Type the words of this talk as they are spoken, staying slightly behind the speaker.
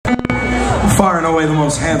far and away the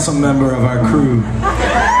most handsome member of our crew.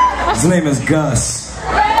 His name is Gus.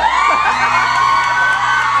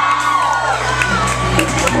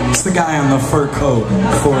 It's the guy on the fur coat,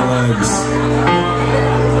 4 legs.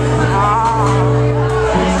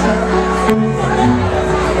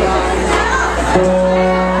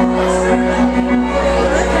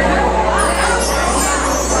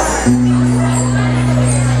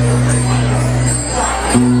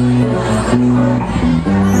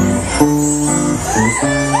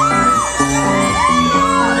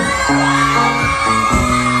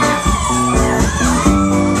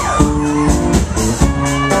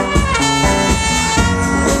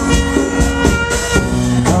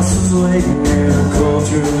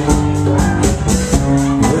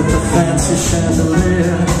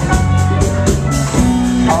 Chandelier.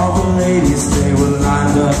 All the ladies, they were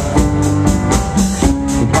lined up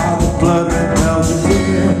by the blood-red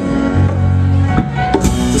Belvedere.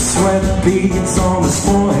 The sweat beads on his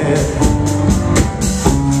forehead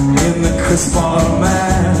in the crisp autumn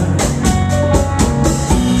air.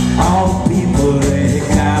 All the people, they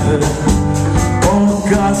gathered. Oh,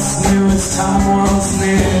 Gus knew his time was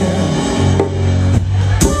near.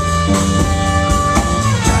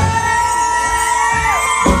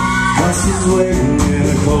 He's waiting in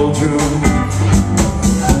a cold room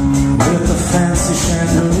with a fancy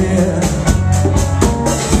chandelier.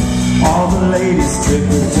 All the ladies dripped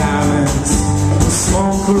with diamonds. The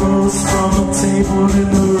smoke rose from a table in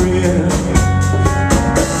the rear.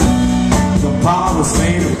 The bar was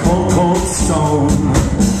made of cold, cold stone.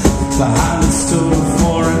 Behind it stood a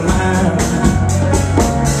foreign man.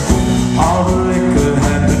 All the liquor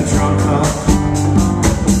had been drunk up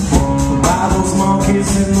by those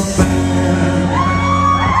monkeys in the band.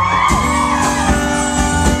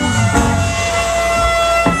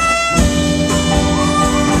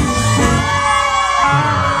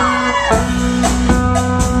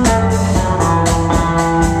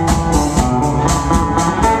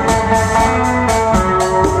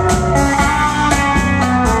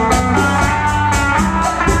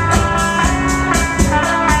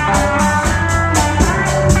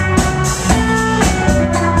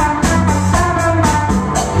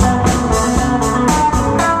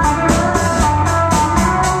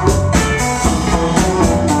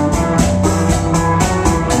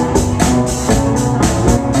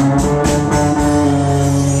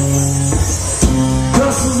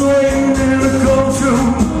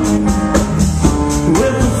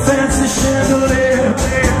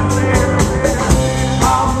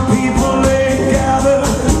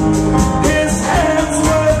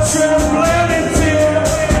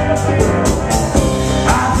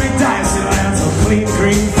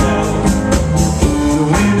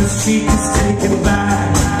 Cheek is taken back.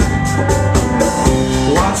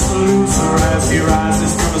 Watch the loser as he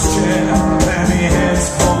rises from his chair, and he heads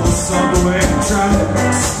for the subway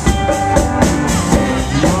tracks.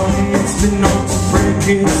 Money, it's been known to break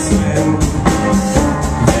his head,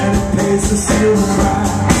 then it pays to steal the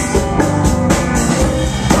crack.